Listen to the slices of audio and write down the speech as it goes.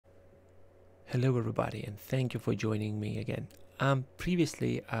Hello everybody, and thank you for joining me again.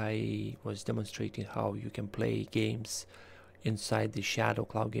 Previously I was demonstrating how you can play games inside the Shadow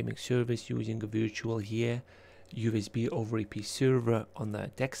Cloud Gaming Service using a virtual here, USB over IP server on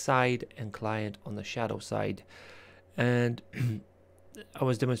the DeX side and client on the Shadow side. And I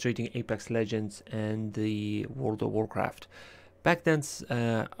was demonstrating Apex Legends and the World of Warcraft. Back then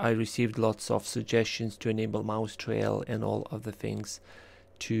I received lots of suggestions to enable mouse trail and all other things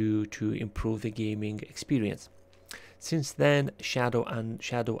to improve the gaming experience. Since then, Shadow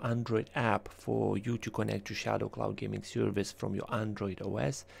Android app for you to connect to Shadow Cloud Gaming Service from your Android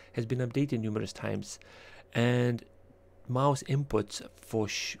OS has been updated numerous times, and mouse inputs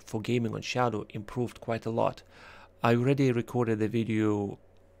for gaming on Shadow improved quite a lot. I already recorded the video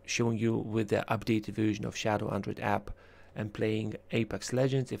showing you with the updated version of Shadow Android app and playing Apex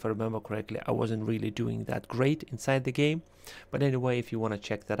Legends. If I remember correctly, I wasn't really doing that great inside the game, but anyway, if you want to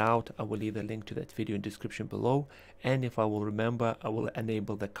check that out, I will leave the link to that video in description below, and if I will remember, I will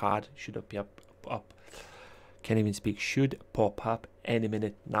enable the card. Should up can't even speak, should pop up any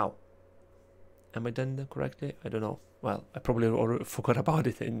minute now. Am I done correctly? I don't know. Well, I probably already forgot about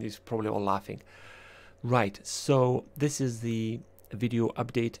it and it's probably all laughing. Right, so this is the video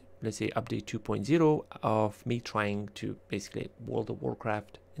update, let's say update 2.0 of me trying to basically World of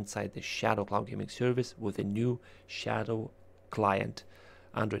Warcraft inside the Shadow Cloud Gaming Service with a new Shadow client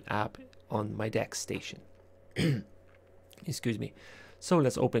Android app on my DeX station. Excuse me. So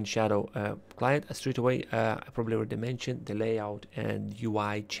let's open Shadow client. Straight away, I probably already mentioned the layout and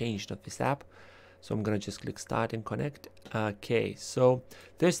UI changed of this app. So I'm gonna just click start and connect. Okay, so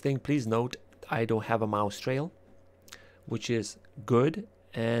first thing, please note, I don't have a mouse trail, which is good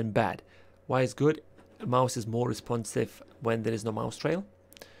and bad. Why is good? The mouse is more responsive when there is no mouse trail.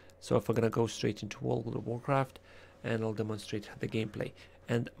 So if we're gonna go straight into World of Warcraft, and I'll demonstrate the gameplay.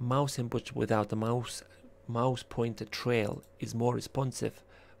 And mouse input without the mouse pointer trail is more responsive,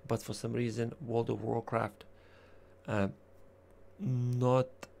 but for some reason World of Warcraft well,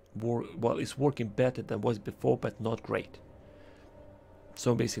 it's working better than was before, but not great.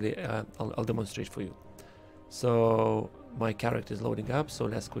 So basically, I'll demonstrate for you. So my character is loading up, so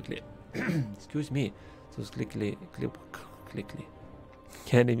let's quickly excuse me, so quickly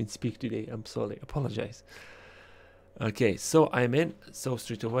can't even speak today, I'm sorry, apologize. Okay, so I'm in, so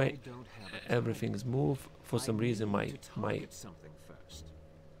straight away everything's moved. For some reason my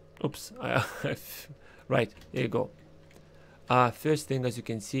oops, right, here you go. First thing, as you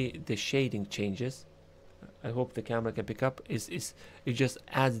can see, the shading changes. I hope the camera can pick up. It just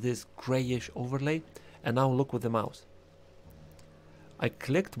adds this grayish overlay. And now look with the mouse. I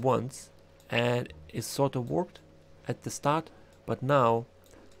clicked once and it sort of worked at the start, but now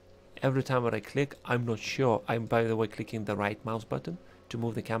every time when I click, I'm not sure. I'm, by the way, clicking the right mouse button to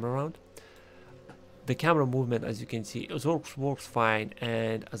move the camera around. The camera movement, as you can see, it works fine,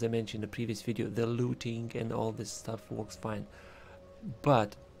 and as I mentioned in the previous video, the looting and all this stuff works fine,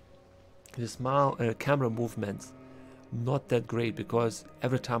 but the small camera movements not that great, because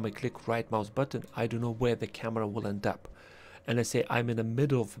every time I click right mouse button, I don't know where the camera will end up. And let's say I'm in the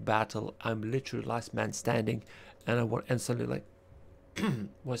middle of battle, I'm literally last man standing, and I want, and suddenly like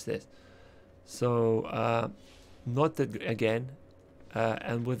what's this? So not that again.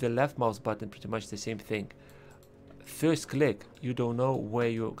 And with the left mouse button, pretty much the same thing. First click, you don't know where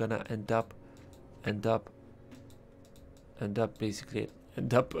you're gonna end up. Basically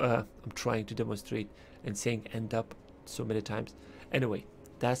end up. I'm trying to demonstrate and saying end up so many times. Anyway,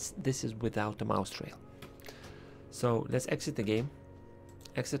 this is without the mouse trail. So let's exit the game.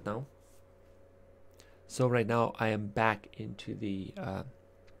 Exit now. So right now I am back into the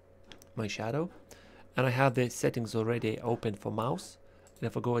my Shadow, and I have the settings already open for mouse. And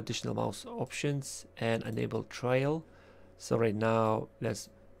if I go additional mouse options and enable trail, so right now let's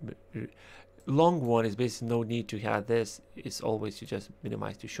long one is basically no need to have this. It's always to just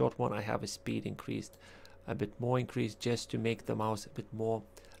minimize the short one. I have a speed increased, a bit more increased, just to make the mouse a bit more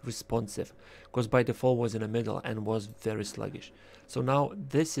responsive, because by default was in the middle and was very sluggish. So now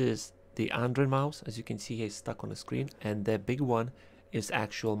this is the Android mouse, as you can see here, is stuck on the screen, and the big one is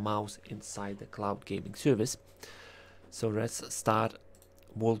actual mouse inside the cloud gaming service. So let's start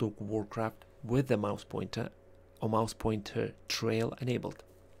World of Warcraft with the mouse pointer or mouse pointer trail enabled.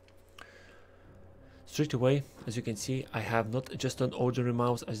 Straight away, as you can see, I have not just an ordinary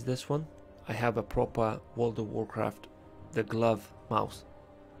mouse as this one. I have a proper World of Warcraft, the glove mouse,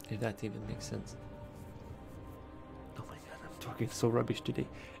 if that even makes sense. Oh my god, I'm talking so rubbish today.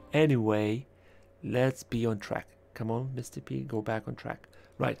 Anyway, let's be on track. Come on, Mr. P, go back on track.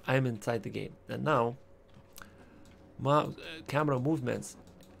 Right, I'm inside the game, and now camera movements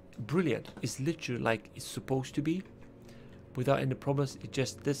brilliant. It's literally like it's supposed to be, without any problems. It's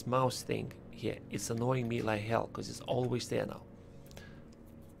just this mouse thing here, it's annoying me like hell because it's always there now.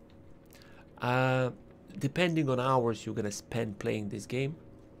 Depending on hours you're gonna spend playing this game,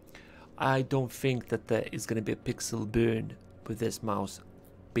 I don't think that there is gonna be a pixel burn with this mouse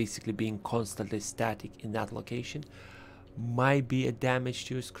basically being constantly static in that location. Might be a damage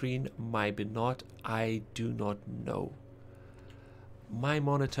to your screen, might be not, I do not know. My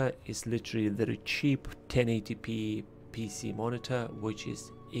monitor is literally a very cheap 1080p PC monitor, which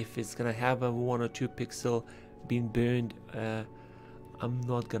is, if it's gonna have a 1 or 2 pixel being burned, I'm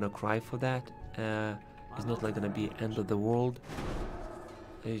not gonna cry for that. It's not like gonna be end of the world.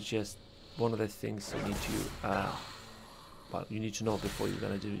 It's just one of the things you need to well, you need to know before you're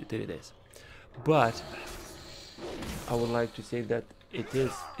gonna do this. But I would like to say that it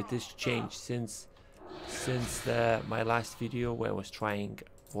is changed since my last video where I was trying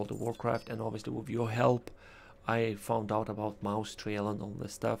World of Warcraft, and obviously with your help I found out about mouse trail and all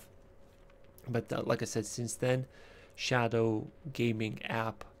this stuff. But like I said, since then, Shadow Gaming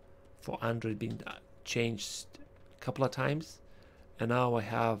app for Android being changed a couple of times, and now I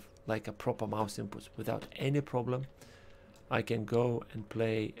have like a proper mouse input without any problem. I can go and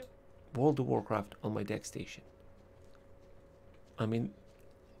play World of Warcraft on my DeX station. I mean,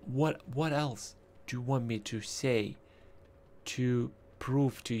 what else do you want me to say to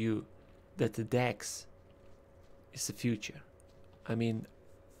prove to you that the DeX is the future? I mean,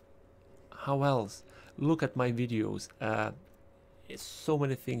 how else? Look at my videos. It's so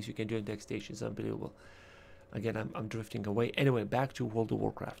many things you can do in DeX station. It's unbelievable. Again, I'm drifting away. Anyway, back to World of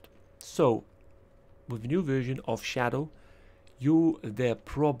Warcraft. So, with new version of Shadow, their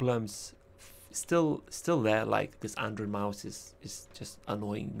problems still there. Like this Android mouse is just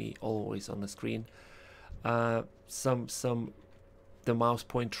annoying me always on the screen. The mouse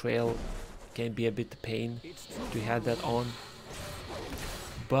point trail can be a bit of pain to have that on,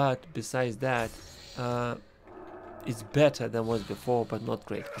 but besides that, it's better than was before, but not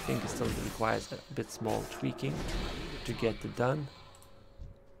great. I think it still requires a bit small tweaking to get it done,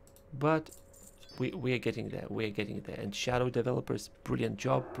 but we are getting there. We are getting there. And Shadow developers, brilliant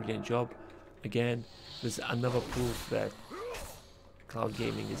job. Again, there's another proof that cloud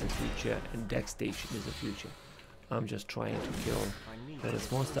gaming is the future and DeX station is the future. I'm just trying to kill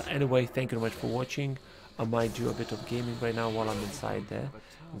this monster. Anyway, thank you very much for watching. I might do a bit of gaming right now while I'm inside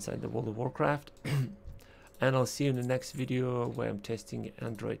the World of Warcraft. And I'll see you in the next video where I'm testing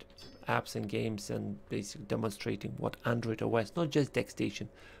Android apps and games and basically demonstrating what Android OS, not just DeX station,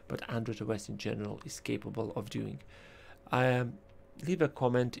 but Android OS in general, is capable of doing. Leave a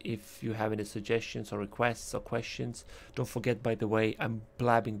comment if you have any suggestions or requests or questions. Don't forget, by the way, I'm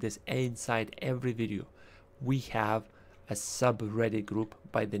blabbing this inside every video. We have a subreddit group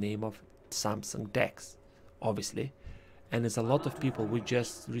by the name of Samsung DeX, obviously, and there's a lot of people. We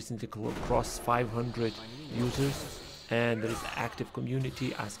just recently crossed 500 users, and there is an active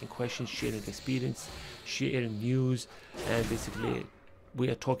community asking questions, sharing experience, sharing news, and basically we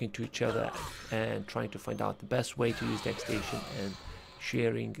are talking to each other and trying to find out the best way to use DeX station and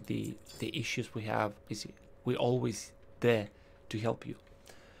sharing the issues we have. We're always there to help you.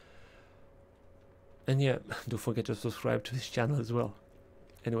 And yeah, don't forget to subscribe to this channel as well.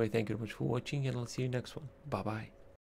 Anyway, thank you very much for watching, and I'll see you next one. Bye bye.